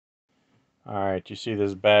Alright, you see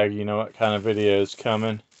this bag, you know what kind of video is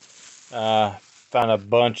coming. Found a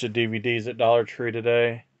bunch of DVDs at Dollar Tree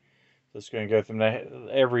today. Just going to go through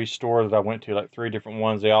every store that I went to, like 3 different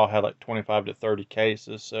ones. They all had like 25 to 30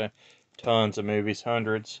 cases, so tons of movies,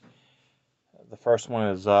 hundreds. The first one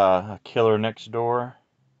is A Killer Next Door.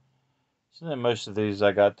 So then most of these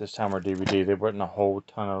I got this time are DVD. There wasn't a whole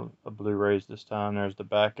ton of Blu-rays this time. There's the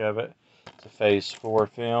back of it. It's a Phase 4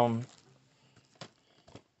 film.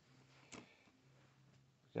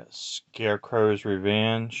 Got Scarecrow's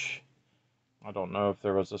Revenge. I don't know if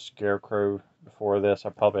there was a Scarecrow before this. I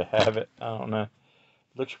probably have it. I don't know.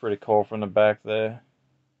 Looks pretty cool from the back there.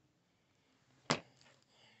 And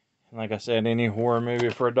like I said, any horror movie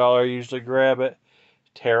for $1, I usually grab it.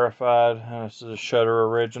 Terrified. This is a Shudder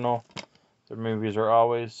original. Their movies are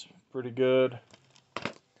always pretty good.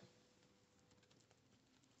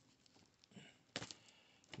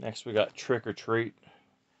 Next we got Trick or Treat.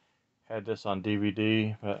 Had this on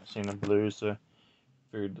DVD, but seen the Blu, so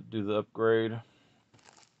figured to do the upgrade.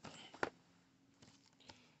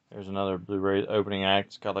 There's another Blu-ray opening act.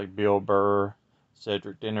 It's got like Bill Burr,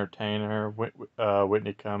 Cedric the Entertainer,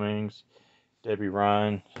 Whitney Cummings, Debbie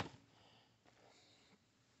Ryan.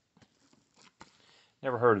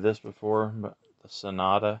 Never heard of this before, but The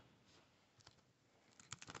Sonata.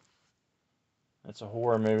 It's a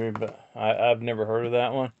horror movie, but I've never heard of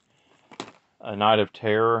that one. A Night of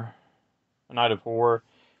Terror, A Night of Horror,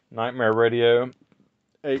 Nightmare Radio,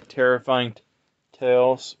 8 Terrifying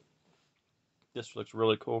Tales. This looks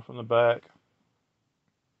really cool from the back.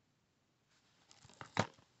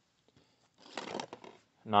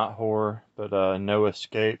 Not horror, but No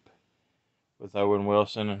Escape with Owen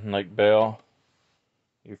Wilson and Lake Bell.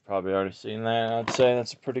 You've probably already seen that. I'd say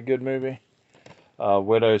that's a pretty good movie.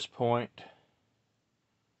 Widow's Point.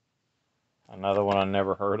 Another one I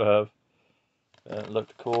never heard of. It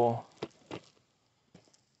looked cool.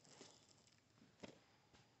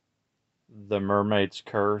 The Mermaid's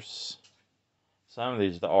Curse. Some of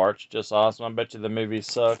these, the art's just awesome. I bet you the movie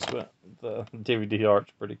sucks, but the DVD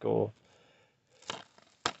art's pretty cool.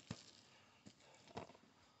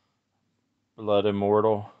 Blood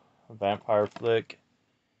Immortal, a vampire flick.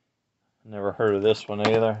 Never heard of this one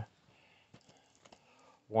either.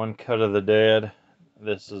 One Cut of the Dead.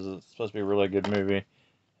 This is supposed to be a really good movie.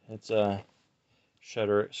 It's a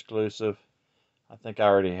Shudder exclusive. I think I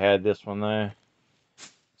already had this one though.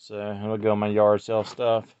 So it'll go on my yard sale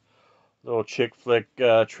stuff. Little chick flick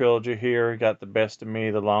trilogy here. Got The Best of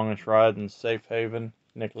Me, The Longest Ride, and Safe Haven.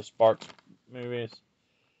 Nicholas Sparks movies.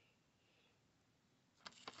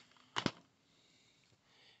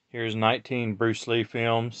 Here's 19 Bruce Lee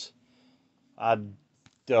films. I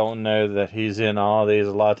don't know that he's in all these.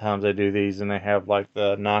 A lot of times they do these and they have like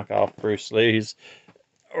the knockoff Bruce Lee's,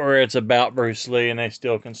 or it's about Bruce Lee and they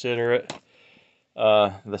still consider it.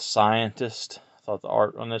 The Scientist. I thought the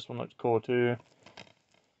art on this one looked cool too.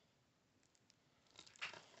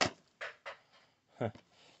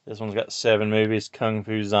 This one's got 7 movies. Kung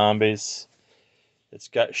Fu Zombies. It's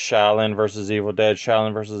got Shaolin vs. Evil Dead,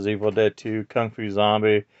 Shaolin vs. Evil Dead 2, Kung Fu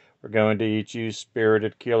Zombie, We're Going to Eat You,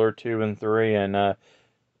 Spirited Killer 2 and 3, and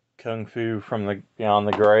Kung Fu from the Beyond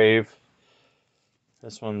the Grave.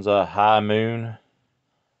 This one's High Moon.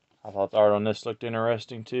 I thought the art on this looked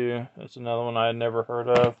interesting too. It's another one I had never heard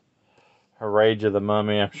of. Rage of the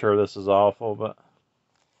Mummy. I'm sure this is awful, but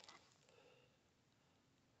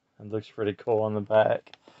it looks pretty cool on the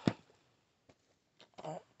back.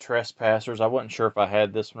 Trespassers. I wasn't sure if I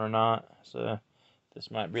had this one or not, so this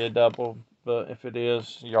might be a double, but if it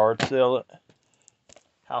is, yard sale it.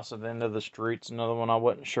 House at the End of the Street's another one I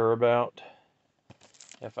wasn't sure about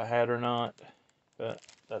if I had or not, but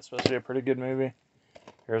that's supposed to be a pretty good movie.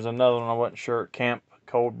 Here's another one I wasn't sure. Camp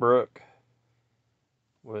Coldbrook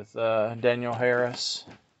with Daniel Harris.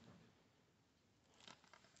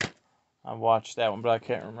 I watched that one, but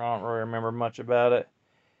I don't really remember much about it.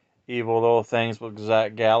 Evil Little Things with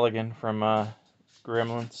Zach Galligan from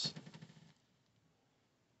Gremlins.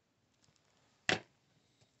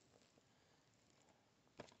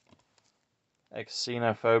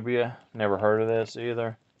 Xenophobia. Never heard of this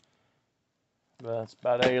either. But it's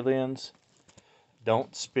about aliens.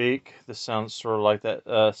 Don't Speak. This sounds sort of like that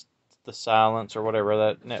The Silence or whatever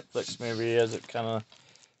that Netflix movie is. It kind of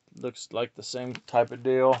looks like the same type of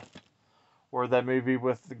deal. Or that movie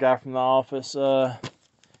with the guy from The Office.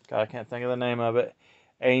 God, I can't think of the name of it.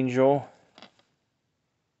 Angel.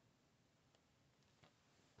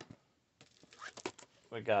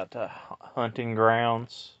 We got Hunting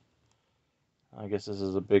Grounds. I guess this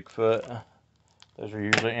is a Bigfoot. Those are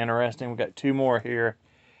usually interesting. We got 2 more here.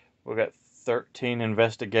 We got 13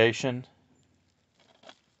 Investigation.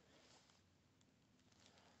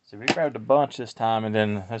 So we grabbed a bunch this time, and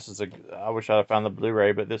then this is I wish I'd have found the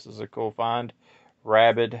Blu-ray, but this is a cool find.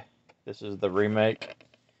 Rabid. This is the remake,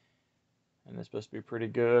 and it's supposed to be pretty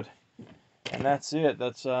good. And that's it.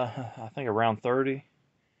 That's I think around 30.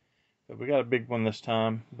 But we got a big one this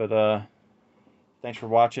time. But thanks for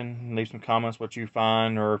watching. Leave some comments what you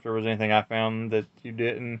find, or if there was anything I found that you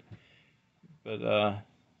didn't. But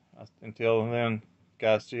until then,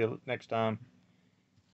 guys, see you next time.